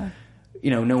all,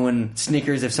 you know, no one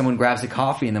snickers if someone grabs a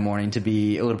coffee in the morning to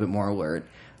be a little bit more alert.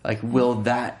 Like, will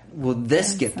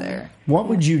this get there? What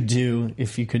would you do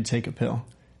if you could take a pill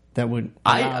that would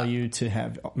allow you to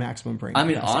have maximum brain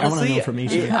capacity? I mean,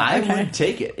 honestly, I would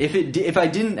take it. If I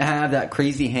didn't have that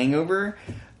crazy hangover,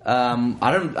 I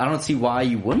don't see why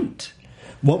you wouldn't.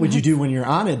 What would you do when you're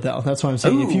on it, though? That's what I'm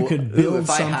saying. If you could build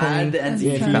something, if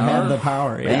you had the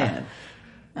power, man.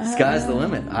 Sky's the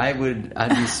limit. I'd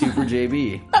be super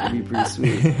JB. It'd be pretty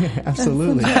sweet.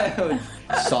 Absolutely. I would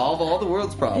solve all the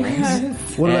world's problems.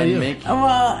 Yes. What about you?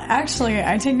 Well, actually,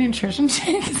 I take nutrition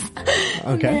shakes.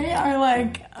 Okay. They are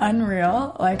like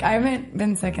unreal. Like, I haven't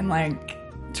been sick in like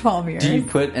 12 years. Do you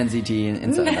put NZT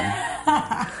inside them?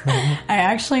 I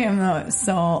actually am the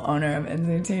sole owner of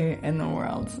NZT in the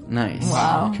world. Nice.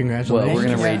 Wow. Congratulations. Well, we're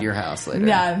going to raid your house later.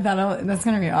 Yeah, that's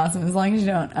going to be awesome. As long as you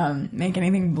don't make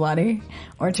anything bloody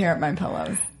or tear up my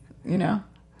pillows, you know?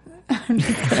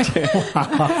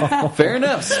 Fair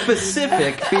enough.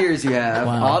 Specific fears you have.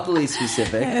 Wow. Oddly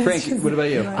specific. Frank, what about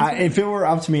you? If it were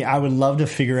up to me, I would love to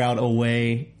figure out a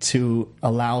way to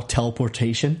allow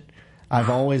teleportation. I've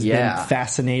always been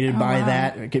fascinated by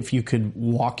that. If you could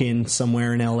walk in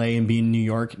somewhere in LA and be in New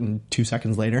York in 2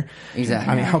 seconds later.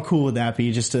 Exactly. I mean, how cool would that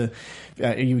be? Just to,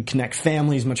 you would connect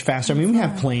families much faster. I mean, we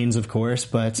have planes, of course,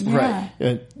 but you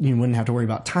wouldn't have to worry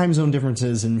about time zone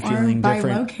differences and feeling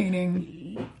different.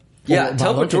 Locating. Yeah,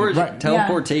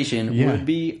 teleportation would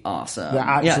be awesome.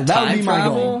 So that would be my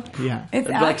goal. Yeah. I'd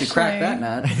like to crack that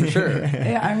nut, for sure.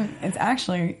 It's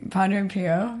actually Padre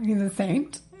Pio. He's a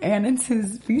saint. And it's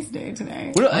his feast day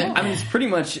today. Well, I mean, it's pretty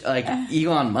much like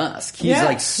Elon Musk. He's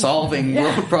like solving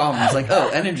world problems. Like,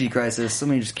 energy crisis. Let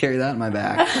me just carry that in my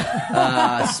back.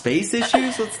 Space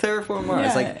issues. Let's terraform Mars.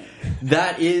 Yeah. Like,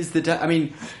 that is I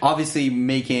mean, obviously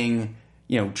making,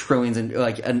 trillions and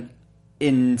like an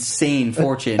insane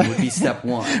fortune would be step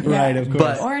one. Right, of course.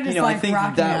 But, or just I think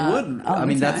that would,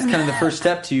 that's kind of the first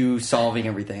step to solving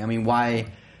everything. I mean, why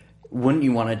wouldn't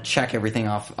you want to check everything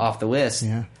off the list?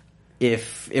 Yeah.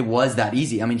 If it was that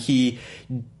easy. I mean, he,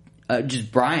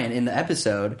 just Brian in the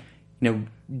episode,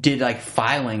 did like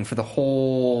filing for the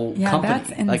whole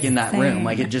company, like in that room.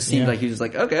 Like it just seemed like he was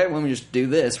like, okay, let me just do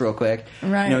this real quick.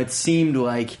 Right. It seemed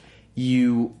like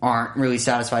you aren't really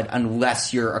satisfied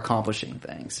unless you're accomplishing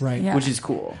things. Right. Yeah. Which is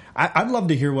cool. I'd love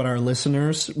to hear what our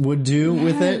listeners would do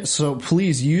with it. So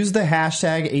please use the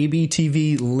hashtag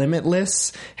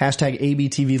ABTVLimitless. Hashtag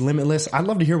ABTVLimitless. I'd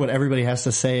love to hear what everybody has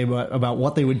to say about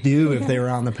what they would do if they were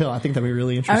on the pill. I think that'd be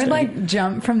really interesting. I would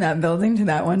jump from that building to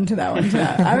that one to that one to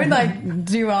that. I would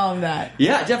do all of that.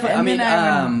 Yeah, definitely. And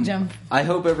I would jump. I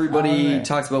hope everybody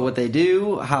talks about what they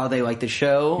do, how they like the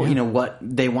show, what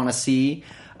they want to see.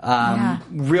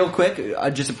 Real quick,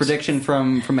 just a prediction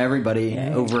from everybody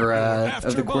over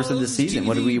the course of this season.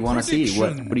 What do we want to see?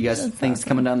 What do you guys think is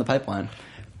coming down the pipeline?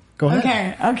 Go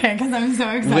ahead. Okay, because I'm so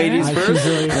excited. Ladies first.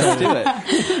 Let's do it.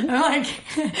 I'm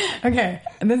okay,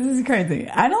 this is crazy.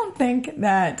 I don't think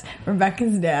that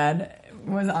Rebecca's dad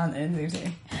was on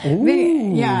NZT.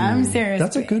 Ooh, I'm serious.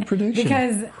 That's a good prediction.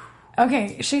 Because,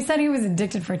 she said he was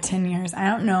addicted for 10 years. I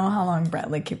don't know how long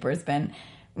Bradley Cooper's been.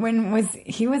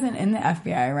 He wasn't in the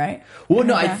FBI, right? Well,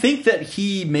 no, I think that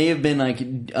he may have been like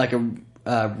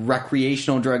a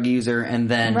recreational drug user and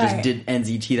then just did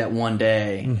NZT that one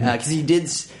day.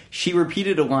 Because she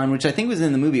repeated a line, which I think was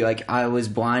in the movie, like, I was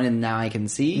blind and now I can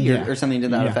see, or something to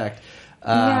that effect.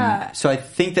 So I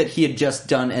think that he had just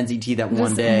done NZT that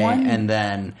one day, and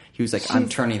then he was like, I'm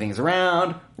turning things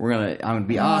around. I'm gonna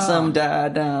be awesome,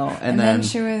 Dad, now. And then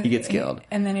he gets killed.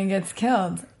 And then he gets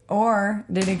killed. Or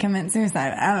did he commit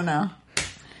suicide? I don't know.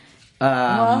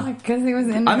 Because he was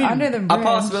under the bridge. A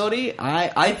possibility.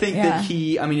 I think that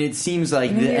he... I mean, it seems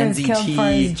like the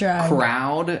NZT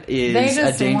crowd is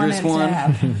a dangerous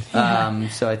one.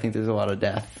 So I think there's a lot of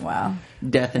death. Wow.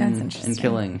 Death and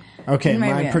killing. Okay,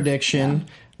 my prediction.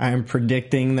 I am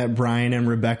predicting that Brian and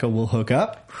Rebecca will hook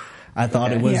up. I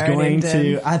thought it was going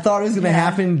to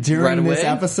happen during this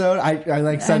episode.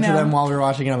 I said to them while we were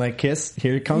watching it, I'm like, kiss,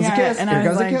 here comes a kiss, and here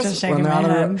comes a kiss. Just when they're on the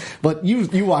road. But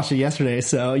you watched it yesterday,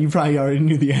 so you probably already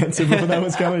knew the answer before that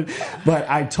was coming. But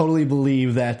I totally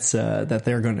believe that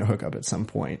they're going to hook up at some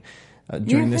point.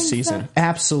 During this season. So?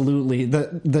 Absolutely.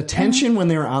 The tension when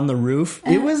they were on the roof,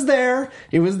 it was there,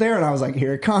 and I was like,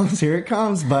 here it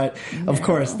comes. But of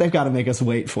course, they've got to make us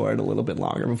wait for it a little bit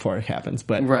longer before it happens.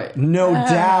 But no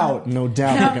doubt they're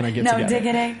going to get together.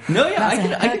 Diggity. No, yeah,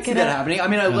 I could see that happening. I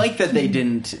mean, I like that they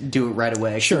didn't do it right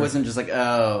away. Sure. It wasn't just like,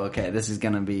 oh, okay, this is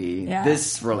going to be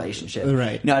this relationship.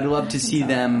 Right. No, I'd love to see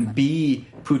them be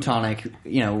Plutonic,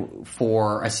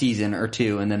 for a season or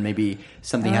two, and then maybe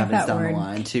something happens down the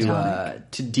line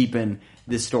to deepen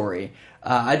this story.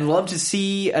 I'd love to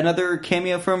see another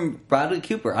cameo from Bradley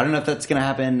Cooper. I don't know if that's going to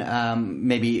happen,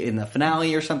 maybe in the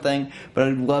finale or something, but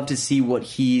I'd love to see what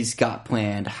he's got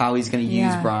planned, how he's going to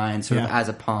use Brian sort of as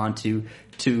a pawn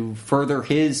to further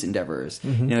his endeavors.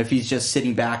 Mm-hmm. If he's just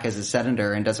sitting back as a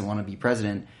senator and doesn't want to be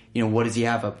president, what does he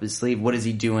have up his sleeve? What is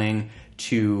he doing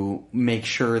to make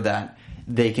sure that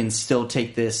they can still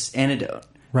take this antidote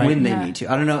when they need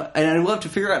to? I don't know. And I'd love to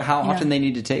figure out how often they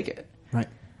need to take it. Right.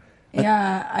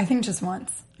 Yeah, I think just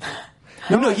once.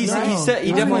 No, he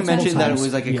definitely mentioned that it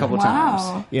was like a couple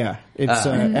times. Yeah, it's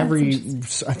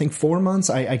I think 4 months.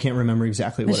 I can't remember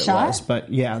exactly what it was, but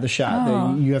the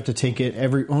shot. You have to take it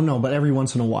every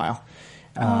once in a while.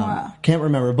 Can't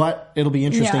remember, but it'll be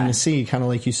interesting to see, kind of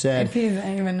like you said, if he's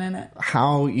even in it.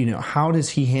 How does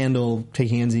he handle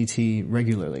taking NZT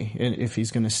regularly? And if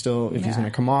he's going to he's going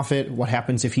to come off it, what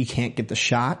happens if he can't get the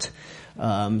shot?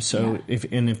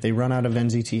 If they run out of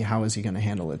NZT, how is he going to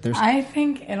handle it? I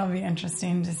think it'll be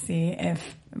interesting to see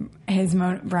if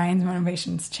Brian's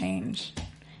motivations change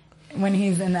when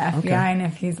he's in the FBI, and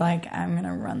if he's like, I'm going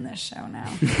to run this show now.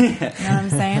 You know what I'm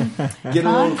saying? Get a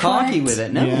little cocky with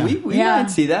it. No, we might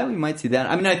see that. We might see that.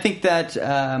 I mean, I think that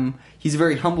he's a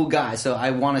very humble guy, so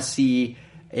I want to see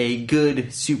a good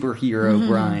superhero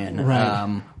Brian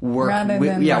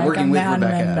working with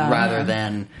Rebecca rather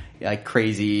than like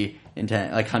crazy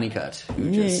intent, like Honeycutt.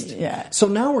 So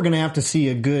now we're going to have to see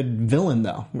a good villain,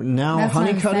 though. Now that's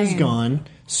Honeycutt is gone,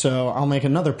 so I'll make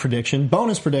another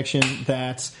bonus prediction,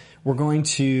 that we're going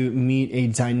to meet a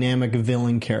dynamic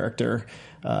villain character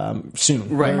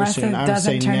soon. Right. Unless it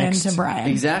doesn't turn into Brian.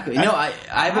 Exactly. No, I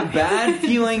have a bad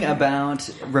feeling about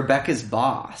Rebecca's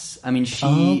boss. I mean,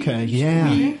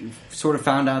 we sort of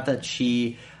found out that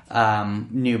she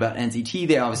knew about NZT.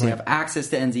 They obviously have access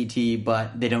to NZT,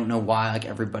 but they don't know why like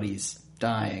everybody's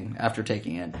dying after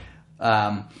taking it.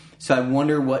 So I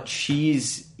wonder what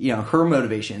she's, her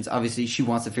motivations. Obviously, she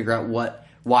wants to figure out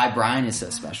why Brian is so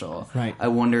special. Right. I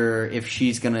wonder if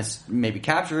she's going to maybe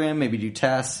capture him, maybe do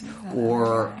tests,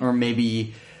 or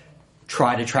maybe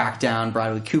try to track down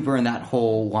Bradley Cooper and that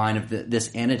whole line of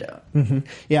this antidote. Mm-hmm.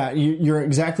 Yeah, you're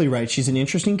exactly right. She's an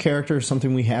interesting character,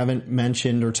 something we haven't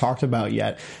mentioned or talked about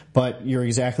yet, but you're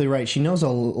exactly right. She knows a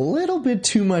little bit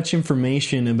too much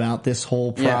information about this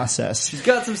whole process. Yeah. She's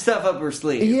got some stuff up her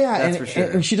sleeve. Yeah, that's for sure.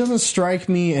 And she doesn't strike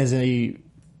me as a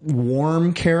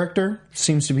warm character.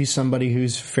 Seems to be somebody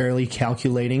who's fairly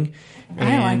calculating.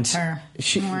 I liked her.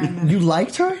 You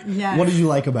liked her? Yeah. What did you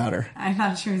like about her? I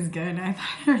thought she was good. I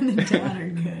thought her and the dad are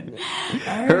good.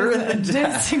 Her and the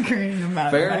dad. Disagreeing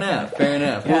about Fair enough.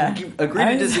 Yeah. Well, agree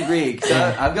to disagree, because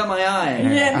I've got my eye on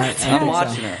her. Yeah, I'm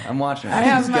watching her. I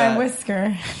have my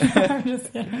whisker. I'm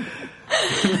just kidding.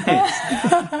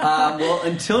 Nice. Well,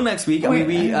 until next week,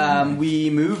 we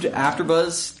moved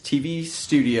AfterBuzz TV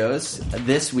studios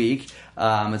this week.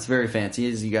 It's very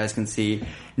fancy, as you guys can see.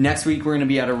 Next week, we're going to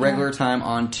be at a regular time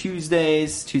on Tuesday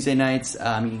nights. You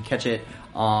can catch it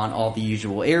on all the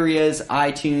usual areas.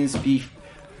 iTunes.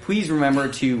 Please remember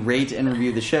to rate and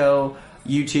review the show.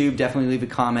 YouTube, definitely leave a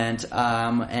comment.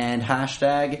 And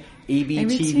hashtag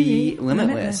ABTV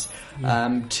Limitless.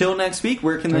 Till next week,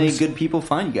 where can the good people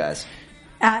find you guys?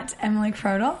 At Emily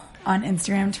Crodel on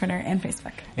Instagram, Twitter, and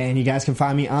Facebook. And you guys can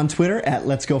find me on Twitter at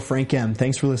Let's Go Frank M.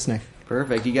 Thanks for listening.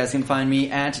 Perfect. You guys can find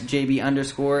me at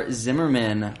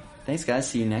JB_Zimmerman. Thanks, guys.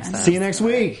 See you next time. See you next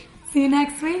week. See you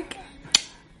next week.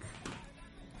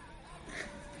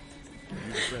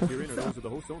 Those are the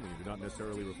hosts only and do not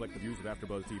necessarily reflect the views of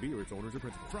AfterBuzz TV or its owners or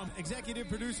principals. From executive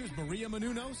producers Maria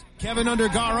Menounos, Kevin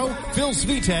Undergaro, Phil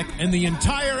Svitek, and the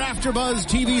entire AfterBuzz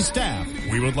TV staff,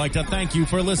 we would like to thank you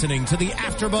for listening to the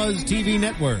AfterBuzz TV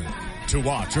network. To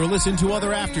watch or listen to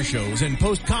other after shows and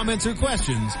post comments or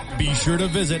questions, be sure to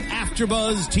visit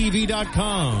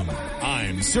AfterBuzzTV.com.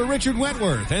 I'm Sir Richard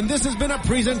Wentworth, and this has been a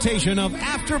presentation of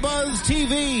AfterBuzz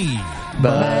TV.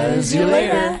 Buzz you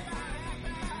later.